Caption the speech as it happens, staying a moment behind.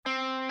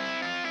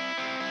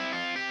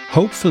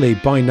Hopefully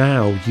by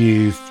now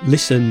you've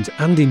listened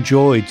and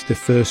enjoyed the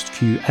first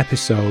few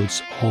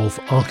episodes of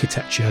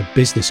Architecture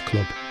Business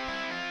Club.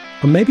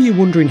 And maybe you're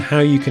wondering how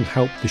you can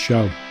help the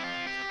show.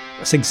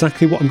 That's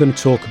exactly what I'm going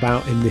to talk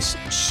about in this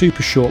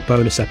super short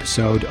bonus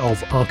episode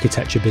of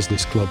Architecture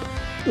Business Club,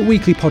 the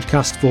weekly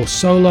podcast for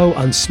solo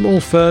and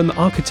small firm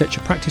architecture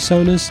practice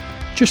owners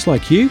just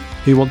like you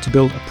who want to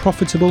build a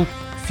profitable,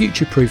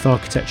 future-proof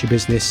architecture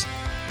business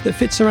that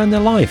fits around their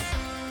life.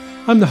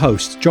 I'm the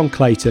host, John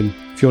Clayton.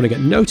 If you want to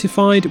get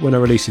notified when I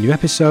release a new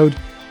episode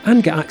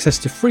and get access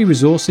to free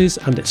resources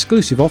and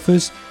exclusive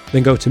offers,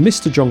 then go to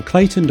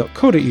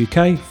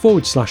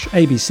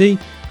mrjohnclayton.co.uk/ABC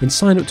and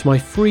sign up to my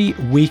free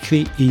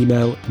weekly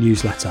email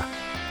newsletter.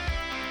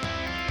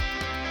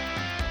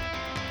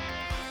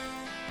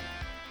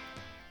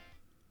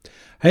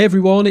 Hey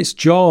everyone, it's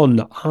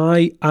John.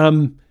 I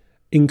am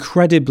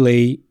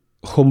incredibly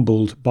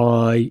humbled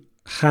by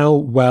how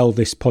well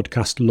this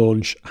podcast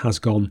launch has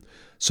gone.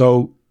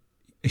 So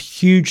a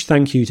huge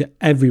thank you to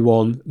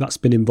everyone that's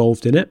been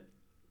involved in it.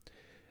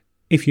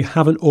 If you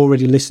haven't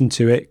already listened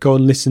to it, go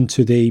and listen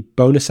to the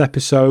bonus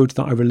episode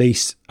that I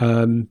released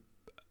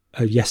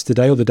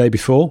yesterday or the day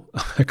before.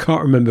 I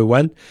can't remember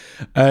when.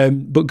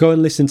 But go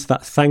and listen to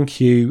that thank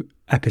you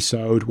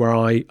episode where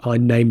I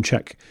name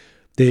check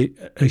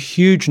a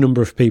huge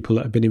number of people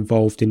that have been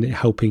involved in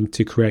helping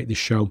to create this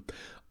show.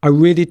 I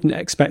really didn't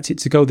expect it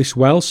to go this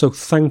well, so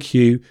thank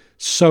you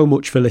so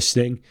much for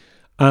listening.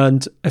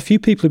 And a few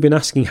people have been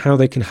asking how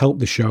they can help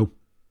the show.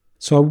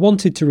 So I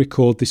wanted to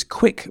record this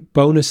quick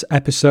bonus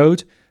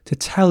episode to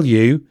tell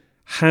you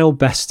how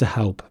best to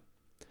help.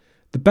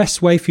 The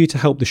best way for you to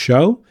help the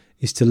show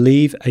is to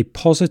leave a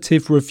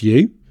positive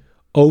review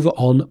over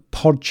on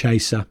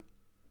Podchaser.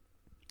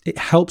 It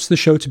helps the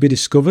show to be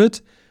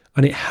discovered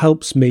and it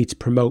helps me to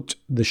promote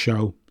the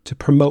show, to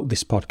promote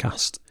this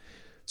podcast.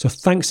 So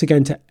thanks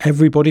again to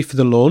everybody for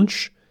the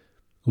launch.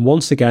 And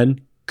once again,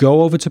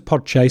 go over to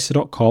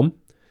podchaser.com,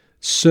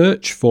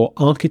 search for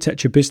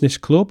Architecture Business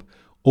Club,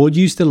 or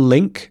use the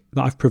link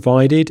that I've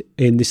provided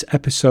in this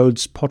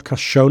episode's podcast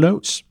show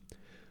notes.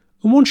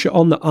 And once you're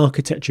on the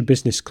Architecture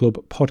Business Club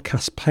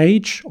podcast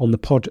page on the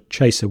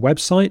Podchaser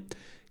website,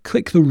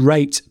 click the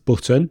rate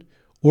button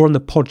or on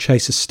the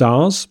Podchaser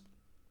stars.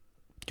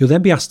 You'll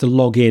then be asked to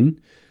log in.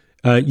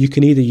 You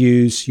can either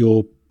use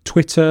your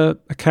Twitter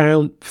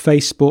account,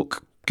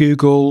 Facebook,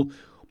 Google,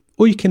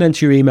 or you can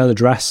enter your email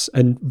address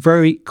and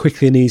very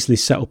quickly and easily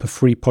set up a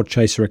free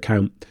Podchaser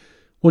account.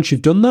 Once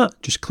you've done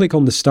that, just click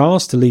on the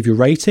stars to leave your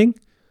rating,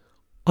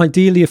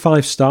 ideally a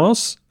 5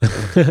 stars,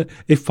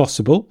 if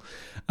possible,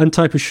 and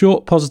type a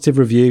short positive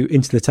review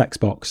into the text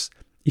box.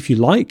 If you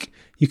like,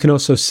 you can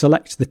also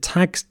select the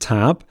tags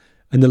tab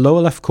in the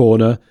lower left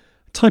corner,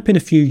 type in a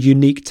few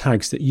unique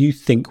tags that you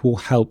think will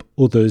help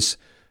others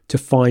to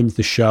find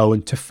the show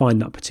and to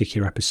find that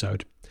particular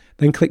episode.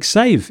 Then click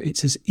save.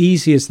 It's as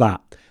easy as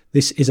that.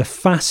 This is a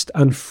fast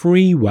and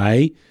free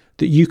way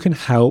that you can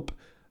help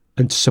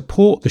and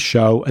support the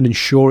show and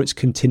ensure its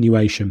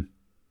continuation.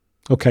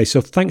 Okay, so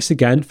thanks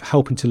again for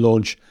helping to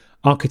launch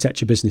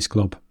Architecture Business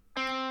Club.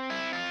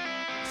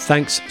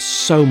 Thanks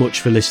so much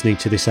for listening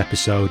to this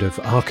episode of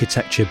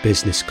Architecture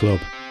Business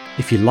Club.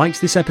 If you liked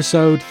this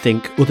episode,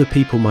 think other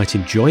people might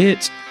enjoy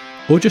it,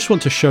 or just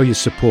want to show your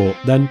support,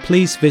 then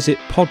please visit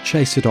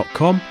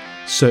podchaser.com,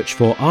 search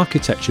for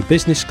Architecture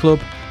Business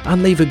Club,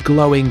 and leave a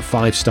glowing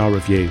 5-star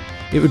review.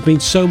 It would mean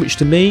so much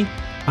to me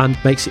and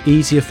makes it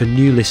easier for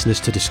new listeners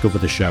to discover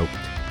the show.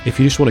 If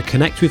you just want to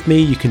connect with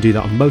me, you can do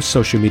that on most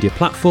social media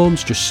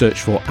platforms. Just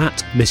search for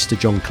 @Mr.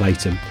 John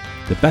Clayton.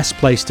 The best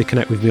place to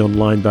connect with me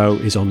online, though,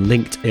 is on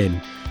LinkedIn.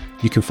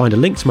 You can find a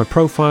link to my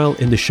profile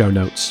in the show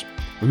notes.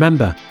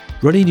 Remember,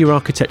 running your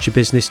architecture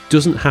business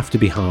doesn't have to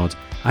be hard,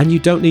 and you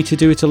don't need to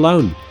do it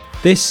alone.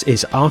 This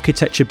is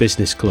Architecture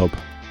Business Club.